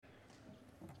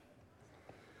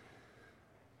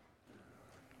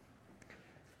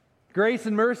Grace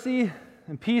and mercy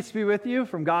and peace be with you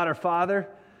from God our Father,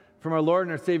 from our Lord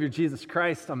and our Savior Jesus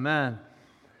Christ. Amen.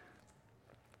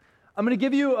 I'm going to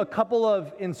give you a couple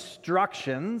of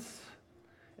instructions,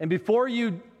 and before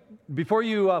you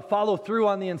follow through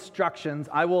on the instructions,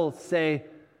 I will say,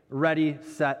 ready,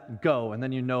 set, go, and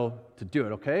then you know to do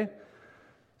it, okay?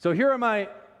 So here are my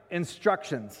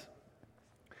instructions.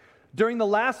 During the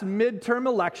last midterm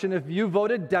election, if you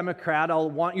voted Democrat, I'll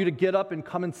want you to get up and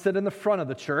come and sit in the front of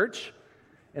the church.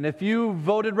 And if you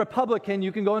voted Republican,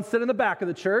 you can go and sit in the back of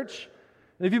the church.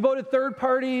 And if you voted third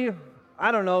party,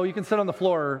 I don't know, you can sit on the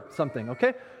floor or something,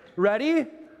 okay? Ready,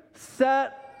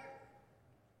 set.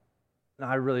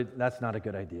 No, that's not a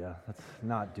good idea. Let's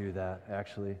not do that,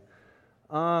 actually.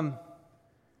 I've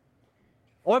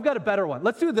got a better one.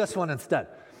 Let's do this one instead.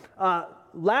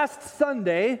 Last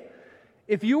Sunday,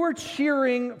 if you were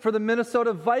cheering for the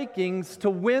Minnesota Vikings to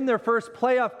win their first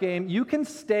playoff game, you can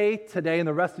stay today and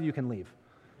the rest of you can leave.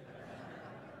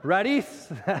 Ready?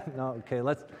 No, okay,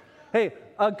 Hey,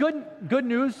 good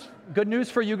news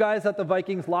for you guys that the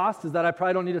Vikings lost is that I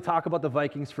probably don't need to talk about the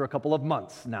Vikings for a couple of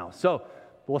months now. So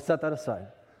we'll set that aside.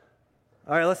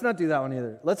 All right, let's not do that one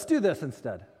either. Let's do this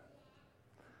instead.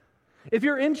 If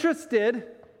you're interested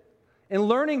in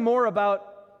learning more about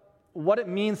what it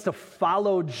means to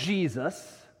follow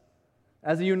Jesus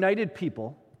as a united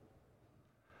people,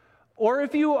 or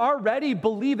if you already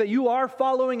believe that you are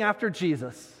following after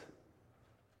Jesus,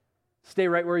 stay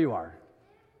right where you are.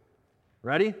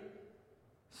 Ready,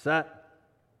 set,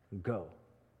 go.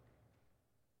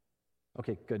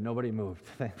 Okay, good. Nobody moved.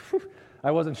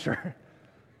 I wasn't sure.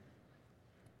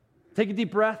 Take a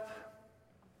deep breath.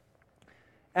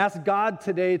 Ask God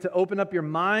today to open up your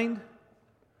mind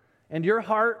and your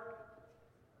heart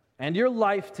and your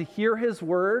life to hear His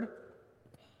word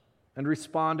and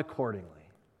respond accordingly.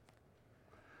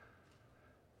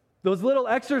 Those little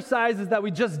exercises that we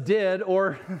just did,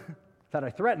 or that I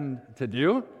threatened to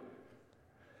do,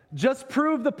 just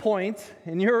prove the point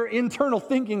in your internal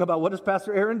thinking about what is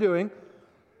Pastor Aaron doing,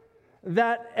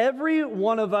 that every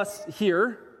one of us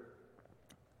here,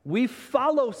 we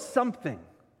follow something.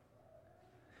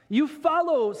 You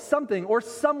follow something or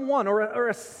someone or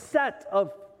a set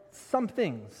of some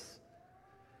things.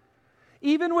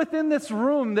 Even within this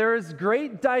room, there is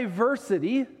great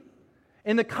diversity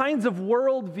in the kinds of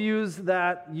worldviews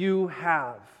that you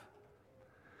have.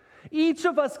 Each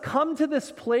of us come to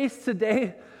this place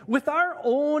today with our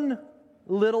own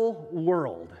little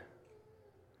world.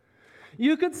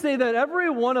 You could say that every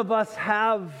one of us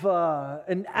have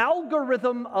an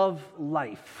algorithm of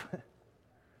life.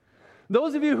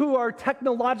 Those of you who are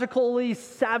technologically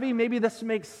savvy, maybe this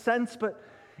makes sense, but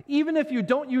even if you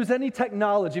don't use any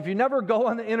technology, if you never go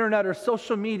on the internet or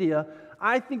social media,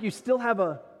 I think you still have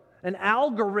an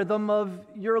algorithm of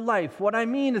your life. What I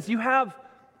mean is you have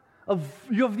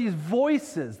these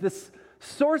voices, this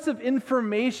source of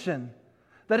information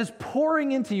that is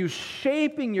pouring into you,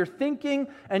 shaping your thinking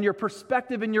and your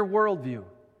perspective and your worldview.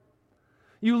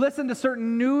 You listen to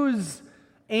certain news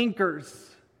anchors.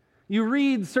 You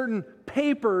read certain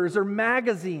papers or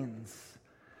magazines.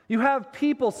 You have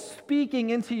people speaking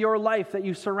into your life that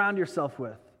you surround yourself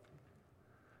with.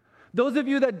 Those of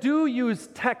you that do use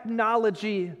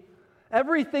technology,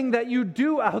 everything that you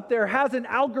do out there has an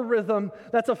algorithm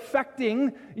that's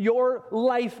affecting your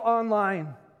life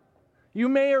online. You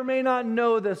may or may not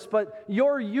know this, but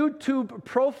your YouTube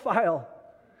profile,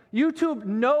 YouTube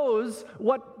knows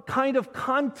what kind of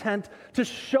content to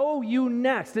show you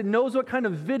next. It knows what kind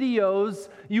of videos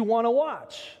you want to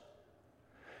watch.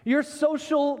 Your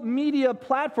social media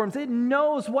platforms, it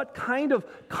knows what kind of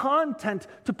content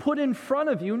to put in front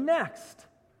of you next.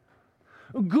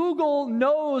 Google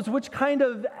knows which kind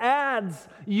of ads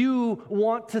you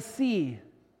want to see.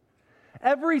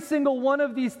 Every single one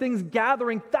of these things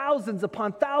gathering thousands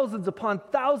upon thousands upon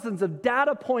thousands of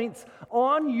data points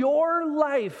on your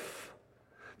life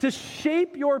to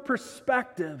shape your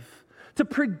perspective, to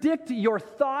predict your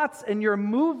thoughts and your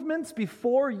movements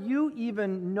before you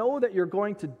even know that you're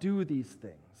going to do these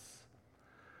things.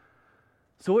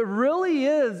 So it really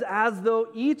is as though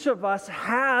each of us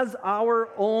has our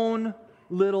own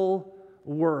little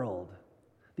world.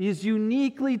 These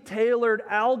uniquely tailored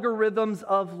algorithms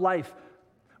of life,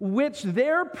 which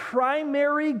their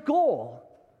primary goal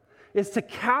is to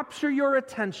capture your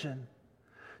attention,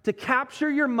 to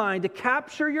capture your mind, to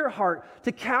capture your heart,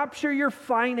 to capture your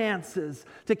finances,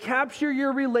 to capture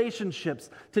your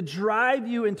relationships, to drive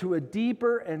you into a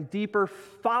deeper and deeper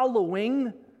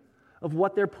following of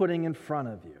what they're putting in front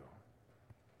of you.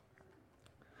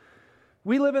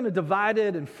 We live in a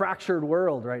divided and fractured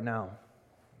world right now.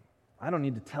 I don't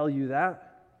need to tell you that.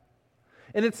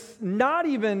 And it's not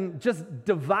even just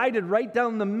divided right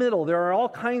down the middle. There are all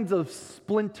kinds of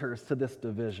splinters to this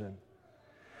division.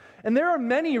 And there are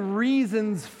many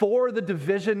reasons for the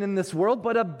division in this world,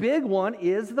 but a big one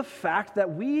is the fact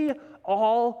that we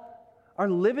all are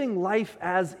living life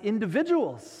as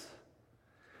individuals.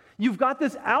 You've got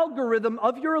this algorithm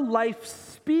of your life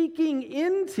speaking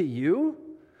into you,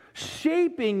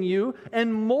 shaping you,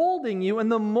 and molding you.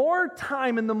 And the more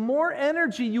time and the more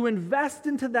energy you invest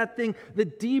into that thing, the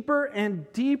deeper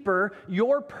and deeper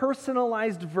your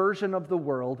personalized version of the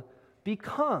world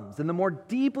becomes. And the more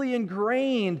deeply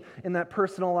ingrained in that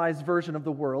personalized version of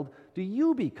the world do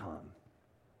you become.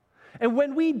 And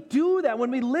when we do that,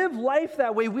 when we live life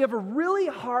that way, we have a really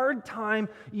hard time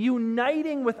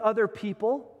uniting with other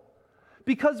people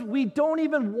because we don't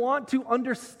even want to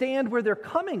understand where they're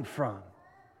coming from.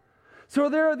 So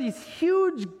there are these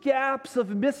huge gaps of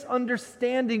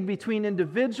misunderstanding between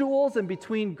individuals and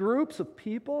between groups of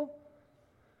people.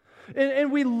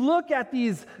 And we look at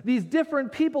these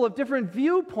different people of different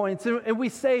viewpoints and we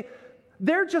say,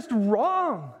 they're just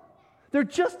wrong. They're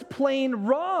just plain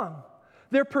wrong.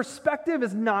 Their perspective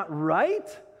is not right.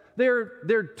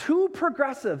 They're too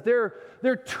progressive.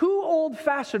 They're too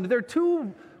old-fashioned. They're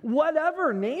too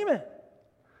whatever, name it.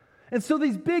 And so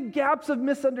these big gaps of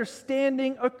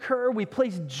misunderstanding occur. We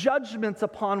place judgments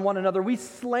upon one another. We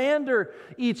slander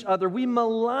each other. We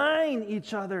malign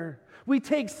each other. We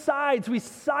take sides. We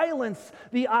silence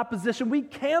the opposition. We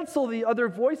cancel the other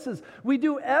voices. We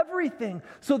do everything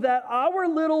so that our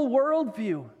little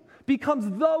worldview becomes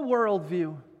the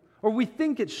worldview, or we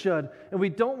think it should, and we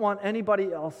don't want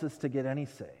anybody else's to get any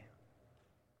say.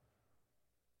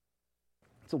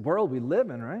 It's a world we live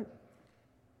in, right?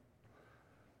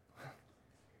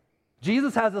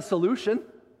 Jesus has a solution.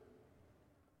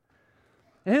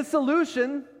 And his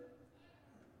solution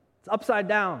is upside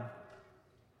down.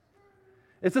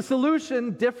 It's a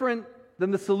solution different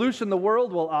than the solution the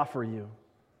world will offer you.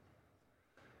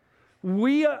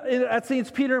 We at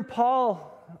St. Peter and Paul,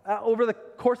 over the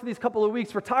course of these couple of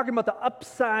weeks, we're talking about the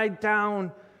upside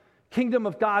down kingdom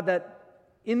of God, that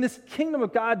in this kingdom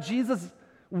of God, Jesus'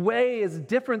 way is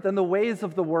different than the ways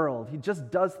of the world. He just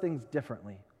does things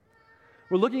differently.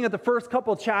 We're looking at the first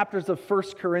couple chapters of 1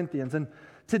 Corinthians, and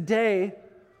today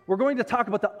we're going to talk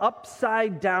about the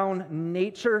upside down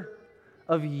nature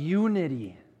of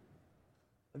unity.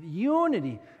 Of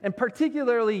unity, and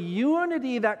particularly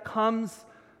unity that comes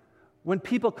when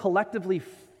people collectively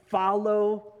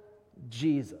follow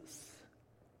Jesus.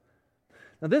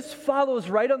 Now, this follows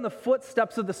right on the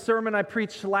footsteps of the sermon I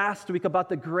preached last week about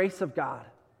the grace of God.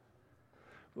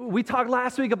 We talked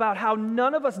last week about how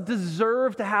none of us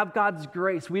deserve to have God's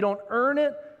grace. We don't earn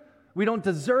it, we don't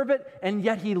deserve it, and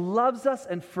yet He loves us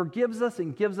and forgives us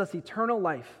and gives us eternal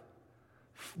life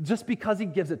just because He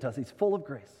gives it to us. He's full of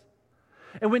grace.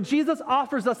 And when Jesus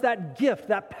offers us that gift,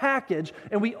 that package,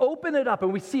 and we open it up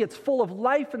and we see it's full of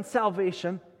life and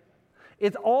salvation,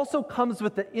 it also comes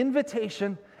with the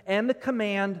invitation and the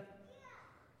command,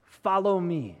 follow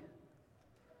me.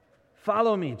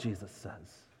 Follow me, Jesus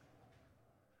says.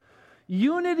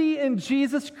 Unity in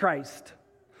Jesus Christ,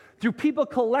 through people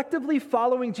collectively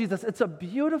following Jesus, it's a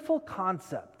beautiful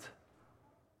concept.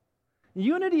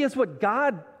 Unity is what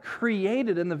God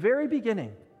created in the very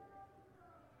beginning.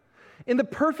 In the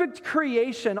perfect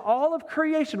creation, all of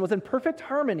creation was in perfect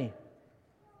harmony.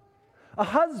 A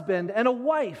husband and a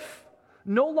wife,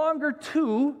 no longer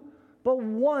two, but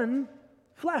one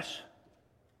flesh.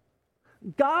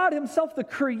 God Himself, the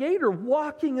Creator,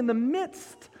 walking in the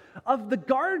midst of the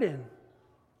garden.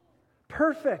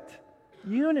 Perfect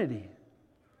unity.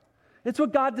 It's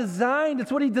what God designed.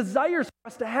 It's what He desires for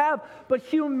us to have. But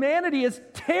humanity is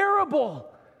terrible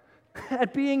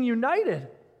at being united.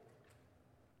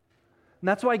 And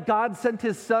that's why God sent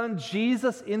His Son,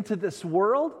 Jesus, into this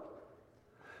world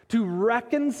to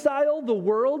reconcile the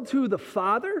world to the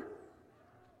Father.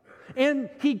 And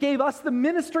He gave us the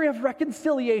ministry of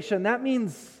reconciliation. That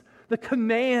means the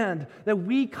command that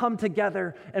we come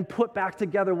together and put back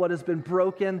together what has been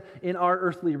broken in our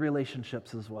earthly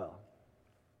relationships as well.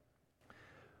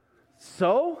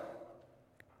 So,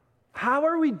 how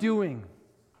are we doing?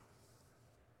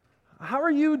 How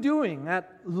are you doing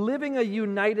at living a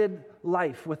united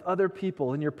life with other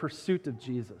people in your pursuit of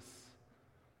Jesus?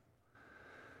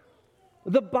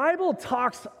 The Bible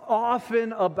talks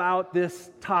often about this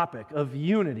topic of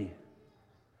unity.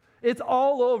 It's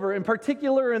all over, in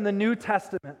particular in the New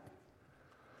Testament,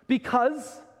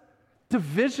 because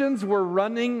divisions were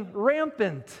running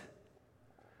rampant.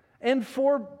 And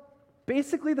for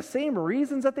basically the same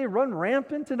reasons that they run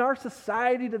rampant in our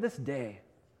society to this day.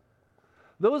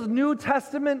 Those New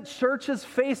Testament churches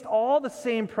faced all the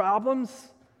same problems.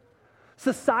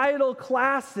 Societal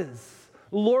classes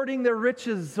lording their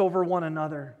riches over one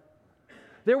another.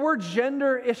 There were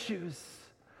gender issues.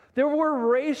 There were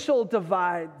racial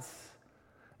divides.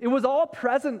 It was all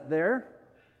present there.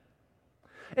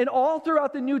 And all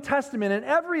throughout the New Testament, in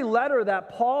every letter that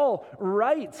Paul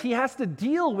writes, he has to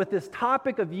deal with this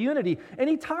topic of unity. And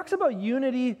he talks about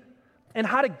unity and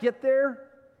how to get there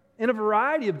in a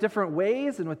variety of different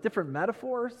ways and with different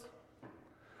metaphors.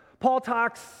 Paul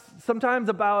talks sometimes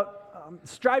about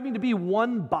striving to be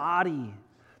one body,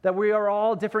 that we are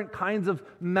all different kinds of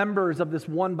members of this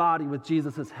one body with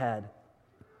Jesus as head.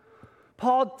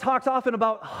 Paul talks often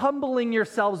about humbling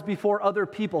yourselves before other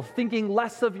people, thinking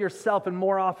less of yourself and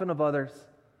more often of others.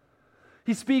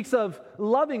 He speaks of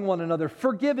loving one another,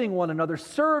 forgiving one another,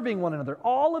 serving one another,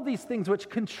 all of these things which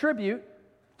contribute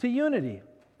to unity.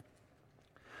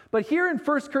 But here in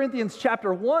 1 Corinthians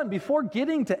chapter 1, before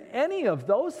getting to any of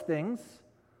those things,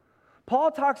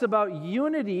 Paul talks about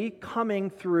unity coming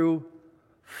through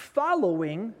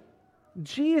following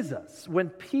Jesus. When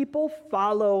people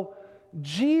follow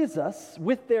Jesus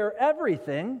with their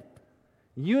everything,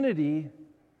 unity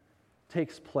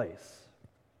takes place.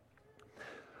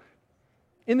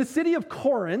 In the city of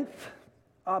Corinth,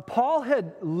 Paul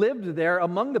had lived there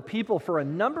among the people for a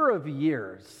number of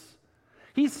years.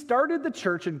 He started the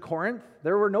church in Corinth.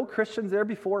 There were no Christians there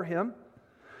before him.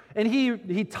 And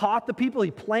he taught the people,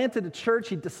 he planted a church,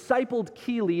 he discipled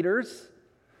key leaders,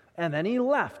 and then he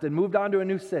left and moved on to a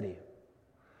new city.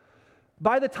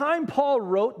 By the time Paul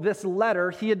wrote this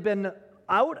letter, he had been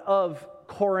out of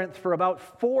Corinth for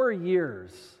about 4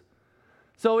 years.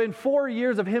 So in 4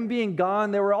 years of him being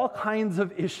gone, there were all kinds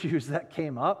of issues that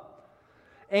came up.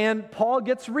 And Paul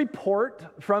gets a report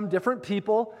from different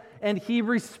people, and he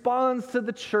responds to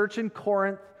the church in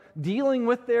Corinth, dealing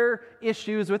with their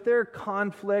issues, with their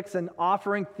conflicts, and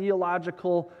offering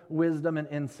theological wisdom and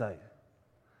insight.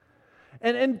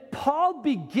 And Paul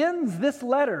begins this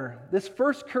letter, this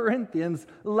 1 Corinthians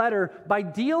letter, by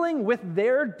dealing with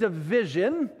their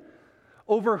division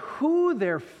over who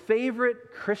their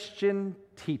favorite Christian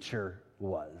teacher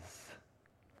was.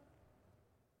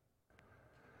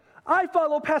 I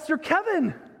follow Pastor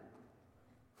Kevin.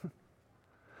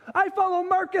 I follow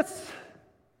Marcus.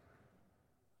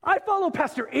 I follow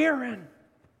Pastor Aaron.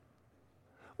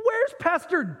 Where's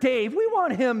Pastor Dave? We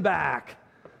want him back.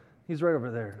 He's right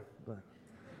over there.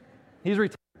 He's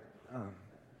retired.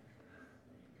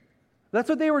 That's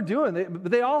what they were doing.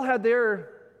 They all had their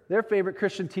favorite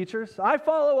Christian teachers. I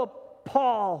follow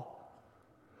Paul.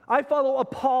 I follow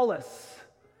Apollos.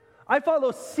 I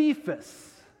follow Cephas.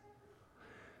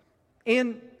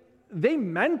 And they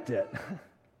meant it.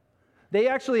 They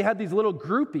actually had these little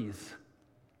groupies.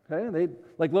 Okay? They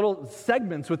like little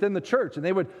segments within the church, and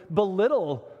they would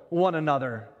belittle one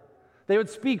another. They would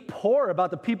speak poor about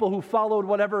the people who followed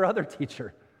whatever other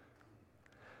teacher.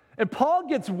 And Paul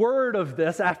gets word of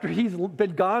this after he's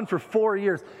been gone for 4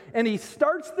 years. And he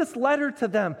starts this letter to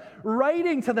them,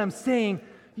 writing to them saying,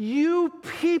 "You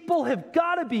people have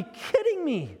got to be kidding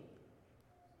me.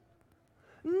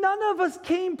 None of us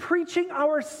came preaching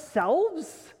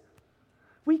ourselves.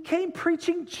 We came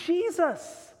preaching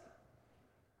Jesus.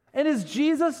 And is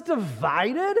Jesus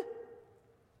divided?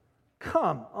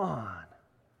 Come on.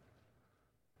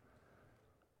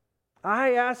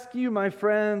 I ask you, my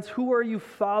friends, who are you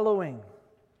following?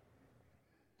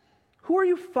 Who are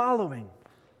you following?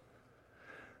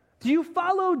 Do you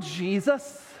follow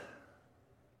Jesus?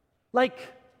 Like,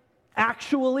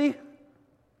 actually?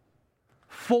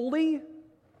 Fully?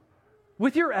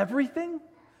 With your everything?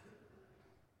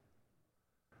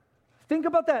 Think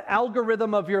about that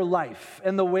algorithm of your life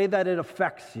and the way that it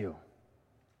affects you.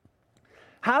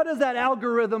 How does that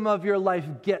algorithm of your life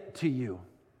get to you?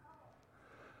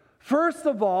 First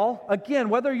of all, again,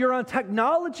 whether you're on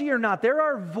technology or not, there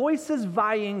are voices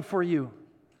vying for you.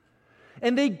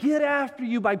 And they get after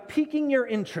you by piquing your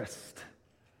interest.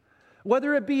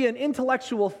 Whether it be an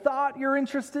intellectual thought you're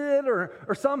interested in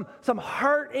or some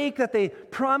heartache that they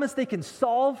promise they can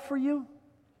solve for you.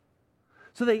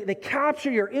 So they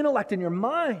capture your intellect and your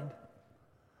mind.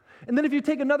 And then if you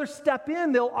take another step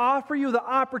in, they'll offer you the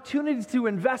opportunity to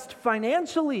invest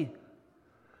financially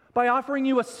by offering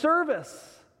you a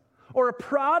service or a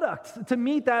product to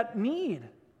meet that need.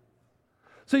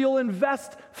 So you'll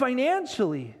invest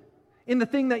financially in the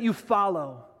thing that you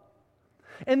follow.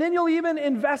 And then you'll even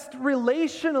invest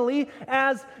relationally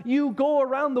as you go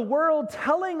around the world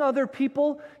telling other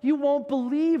people, you won't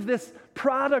believe this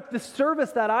product, this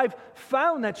service that I've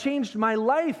found that changed my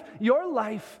life. Your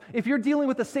life, if you're dealing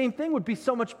with the same thing, would be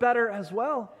so much better as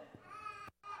well.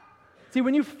 See,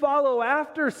 when you follow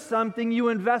after something, you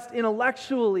invest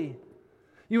intellectually,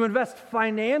 you invest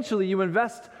financially, you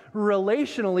invest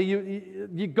relationally,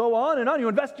 you go on and on. You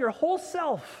invest your whole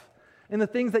self in the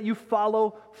things that you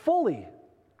follow fully.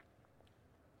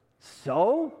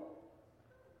 So,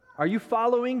 are you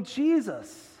following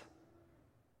Jesus?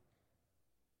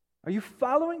 Are you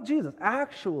following Jesus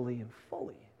actually and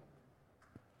fully?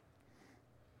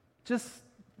 Just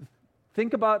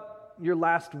think about your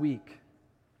last week.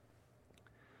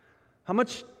 How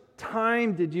much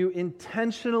time did you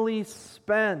intentionally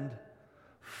spend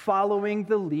following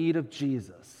the lead of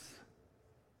Jesus?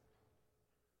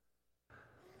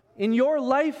 In your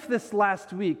life this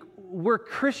last week, were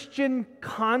Christian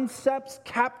concepts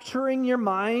capturing your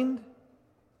mind?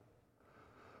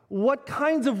 What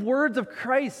kinds of words of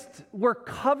Christ were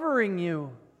covering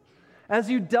you as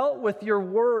you dealt with your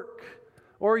work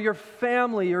or your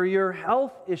family or your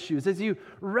health issues? As you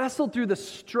wrestled through the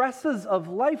stresses of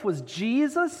life, was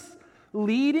Jesus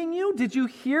leading you? Did you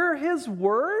hear His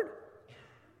word?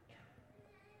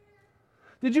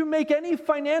 Did you make any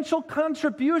financial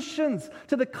contributions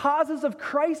to the causes of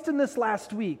Christ in this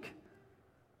last week?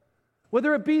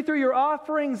 Whether it be through your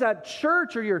offerings at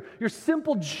church or your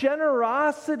simple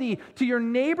generosity to your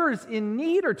neighbors in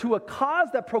need or to a cause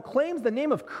that proclaims the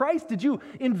name of Christ, did you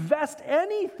invest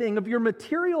anything of your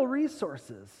material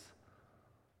resources?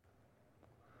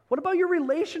 What about your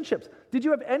relationships? Did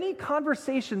you have any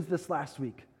conversations this last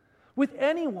week with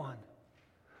anyone?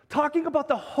 Talking about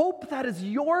the hope that is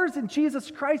yours in Jesus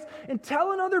Christ and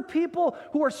telling other people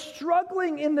who are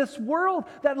struggling in this world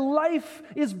that life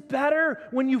is better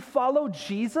when you follow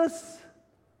Jesus?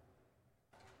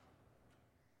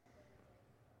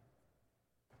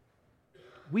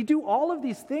 We do all of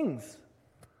these things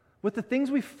with the things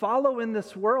we follow in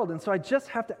this world. And so I just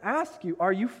have to ask you,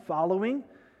 are you following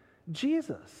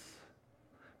Jesus?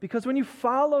 Because when you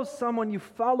follow someone, you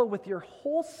follow with your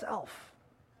whole self.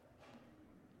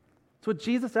 That's what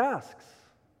Jesus asks.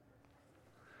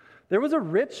 There was a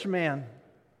rich man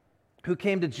who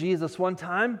came to Jesus one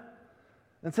time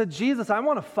and said, Jesus, I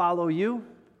want to follow you.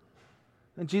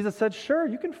 And Jesus said, sure,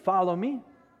 you can follow me.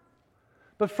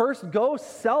 But first, go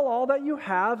sell all that you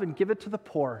have and give it to the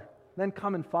poor. Then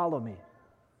come and follow me.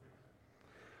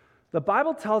 The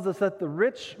Bible tells us that the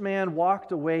rich man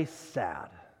walked away sad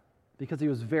because he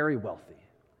was very wealthy.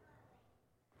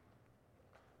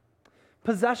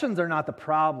 Possessions are not the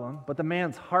problem, but the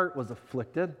man's heart was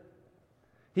afflicted.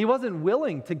 He wasn't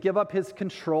willing to give up his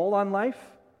control on life.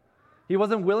 He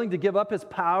wasn't willing to give up his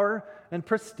power and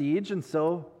prestige, and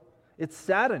so it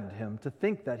saddened him to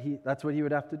think that that's what he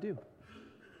would have to do.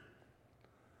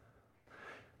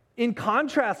 In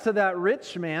contrast to that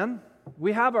rich man,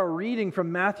 we have our reading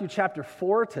from Matthew chapter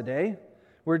 4 today,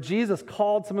 where Jesus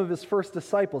called some of his first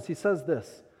disciples. He says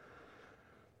this,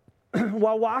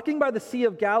 while walking by the Sea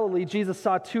of Galilee, Jesus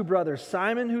saw two brothers,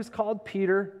 Simon, who's called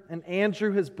Peter, and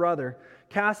Andrew, his brother,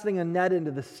 casting a net into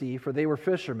the sea, for they were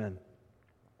fishermen.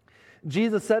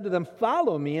 Jesus said to them,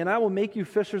 follow me, and I will make you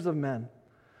fishers of men.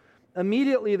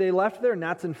 Immediately they left their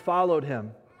nets and followed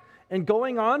him. And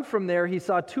going on from there, he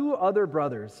saw two other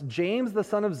brothers, James the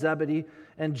son of Zebedee,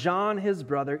 and John his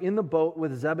brother, in the boat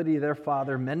with Zebedee their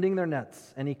father, mending their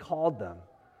nets, and he called them.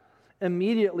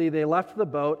 Immediately they left the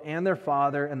boat and their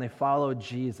father, and they followed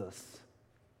Jesus.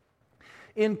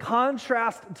 In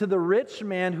contrast to the rich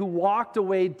man who walked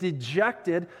away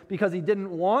dejected because he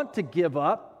didn't want to give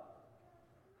up,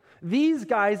 these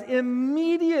guys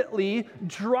immediately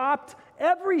dropped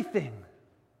everything.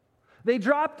 They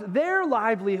dropped their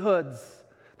livelihoods.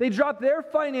 They dropped their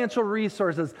financial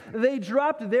resources. They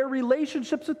dropped their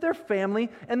relationships with their family,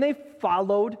 and they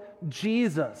followed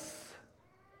Jesus.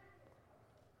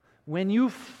 When you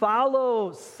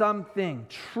follow something,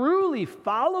 truly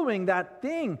following that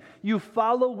thing, you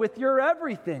follow with your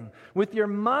everything, with your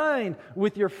mind,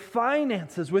 with your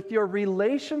finances, with your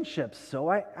relationships. So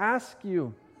I ask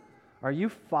you, are you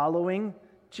following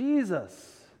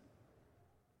Jesus?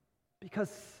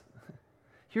 Because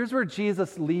here's where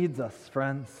Jesus leads us,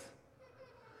 friends.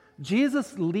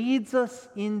 Jesus leads us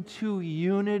into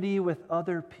unity with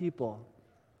other people.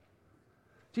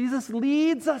 Jesus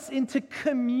leads us into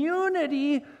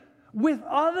community with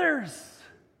others.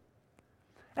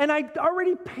 And I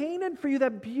already painted for you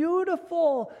that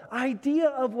beautiful idea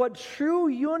of what true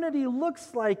unity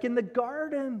looks like in the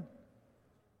garden,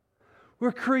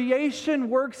 where creation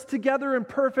works together in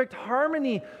perfect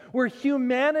harmony, where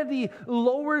humanity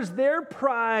lowers their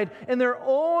pride and their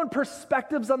own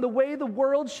perspectives on the way the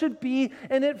world should be,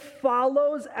 and it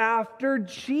follows after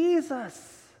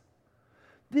Jesus.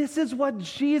 This is what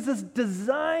Jesus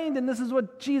designed, and this is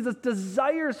what Jesus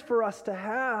desires for us to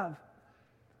have.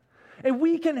 And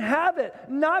we can have it,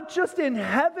 not just in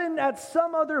heaven at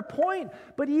some other point,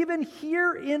 but even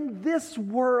here in this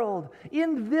world,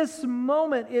 in this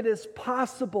moment, it is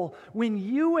possible when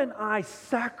you and I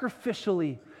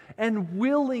sacrificially and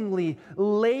willingly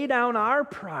lay down our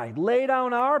pride, lay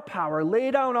down our power, lay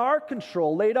down our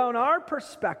control, lay down our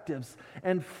perspectives,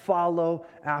 and follow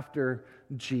after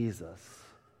Jesus.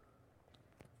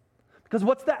 Because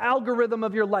what's the algorithm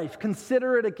of your life?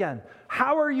 Consider it again.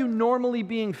 How are you normally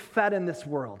being fed in this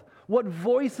world? What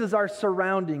voices are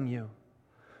surrounding you?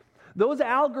 Those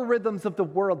algorithms of the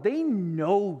world, they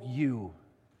know you.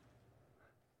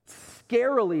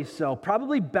 Scarily so,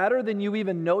 probably better than you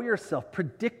even know yourself,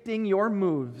 predicting your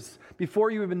moves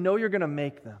before you even know you're going to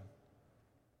make them.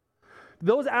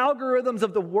 Those algorithms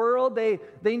of the world, they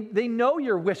know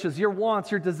your wishes, your wants,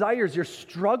 your desires, your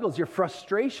struggles, your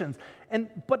frustrations.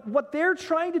 But what they're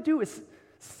trying to do is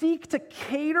seek to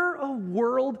cater a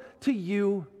world to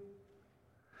you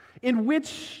in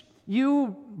which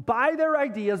you buy their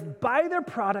ideas, buy their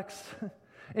products,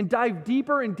 and dive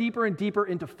deeper and deeper and deeper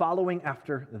into following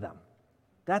after them.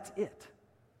 That's it.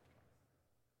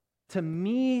 To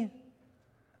me,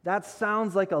 that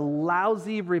sounds like a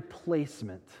lousy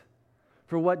replacement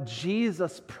for what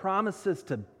Jesus promises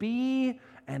to be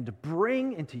and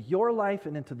bring into your life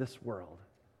and into this world.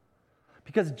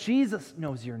 Because Jesus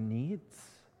knows your needs.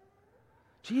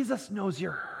 Jesus knows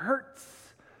your hurts.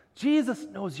 Jesus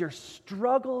knows your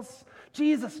struggles.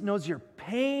 Jesus knows your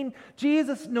pain.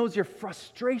 Jesus knows your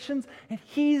frustrations, and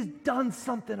He's done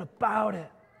something about it.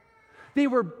 They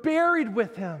were buried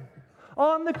with Him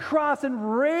on the cross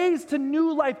and raised to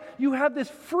new life. You have this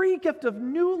free gift of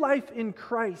new life in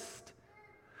Christ.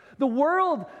 The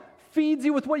world feeds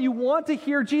you with what you want to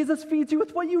hear. Jesus feeds you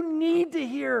with what you need to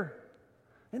hear.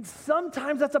 And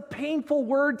sometimes that's a painful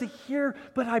word to hear,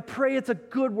 but I pray it's a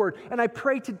good word. And I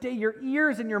pray today your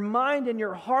ears and your mind and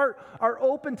your heart are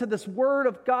open to this word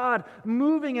of God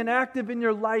moving and active in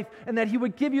your life, and that He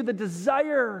would give you the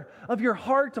desire of your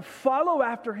heart to follow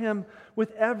after Him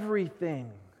with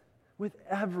everything. With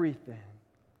everything.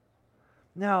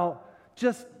 Now,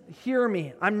 just hear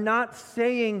me. I'm not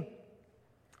saying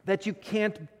that you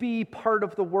can't be part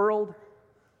of the world.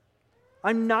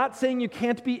 I'm not saying you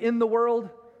can't be in the world.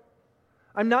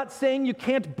 I'm not saying you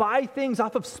can't buy things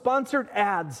off of sponsored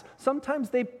ads. Sometimes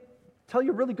they tell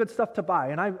you really good stuff to buy,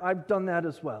 and I've done that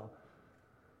as well.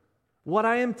 What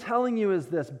I am telling you is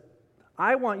this.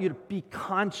 I want you to be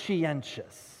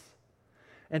conscientious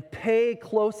and pay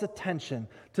close attention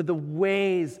to the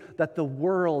ways that the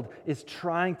world is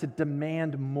trying to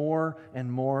demand more and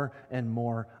more and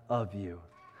more of you.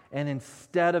 And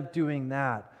instead of doing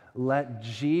that, let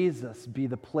Jesus be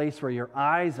the place where your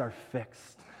eyes are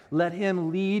fixed. Let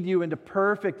Him lead you into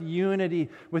perfect unity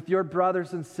with your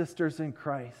brothers and sisters in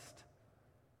Christ.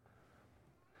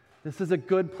 This is a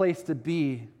good place to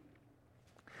be.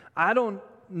 I don't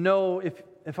know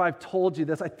if I've told you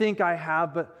this. I think I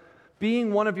have, but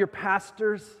being one of your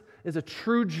pastors is a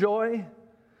true joy,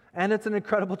 and it's an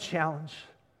incredible challenge.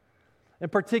 In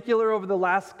particular, over the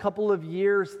last couple of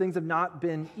years, things have not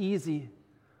been easy.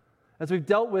 As we've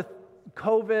dealt with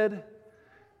COVID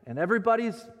and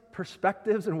everybody's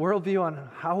perspectives and worldview on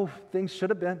how things should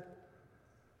have been.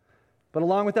 But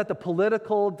along with that, the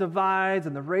political divides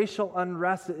and the racial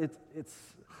unrest, it's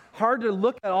hard to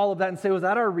look at all of that and say, was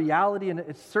that our reality? And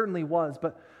it certainly was.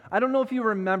 But I don't know if you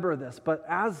remember this, but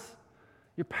as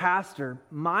your pastor,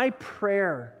 my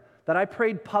prayer that I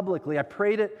prayed publicly, I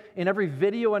prayed it in every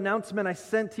video announcement I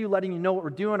sent to you, letting you know what we're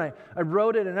doing. I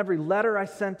wrote it in every letter I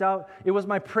sent out. It was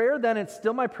my prayer then, it's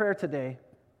still my prayer today.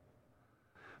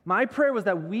 My prayer was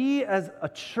that we as a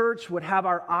church would have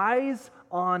our eyes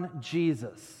on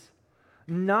Jesus.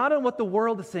 Not on what the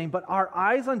world is saying, but our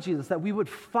eyes on Jesus, that we would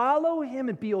follow Him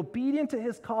and be obedient to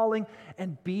His calling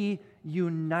and be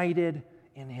united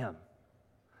in Him.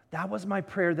 That was my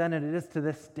prayer then, and it is to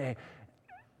this day.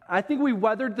 I think we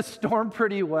weathered the storm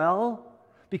pretty well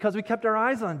because we kept our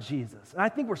eyes on Jesus. And I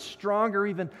think we're stronger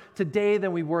even today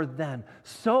than we were then.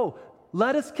 So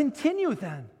let us continue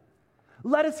then.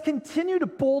 Let us continue to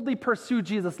boldly pursue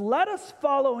Jesus. Let us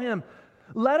follow Him.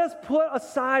 Let us put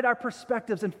aside our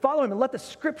perspectives and follow Him, and let the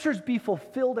Scriptures be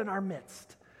fulfilled in our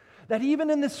midst. That even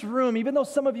in this room, even though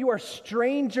some of you are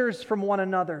strangers from one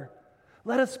another,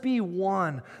 let us be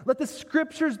one. Let the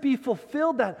Scriptures be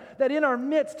fulfilled, that in our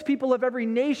midst, people of every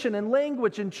nation and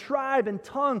language and tribe and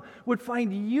tongue would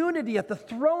find unity at the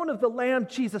throne of the Lamb,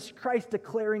 Jesus Christ,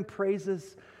 declaring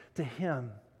praises to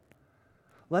Him.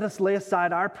 Let us lay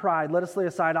aside our pride, let us lay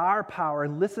aside our power,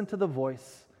 and listen to the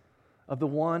voice of the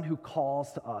one who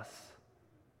calls to us.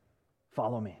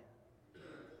 Follow me.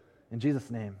 In Jesus'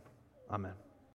 name, amen.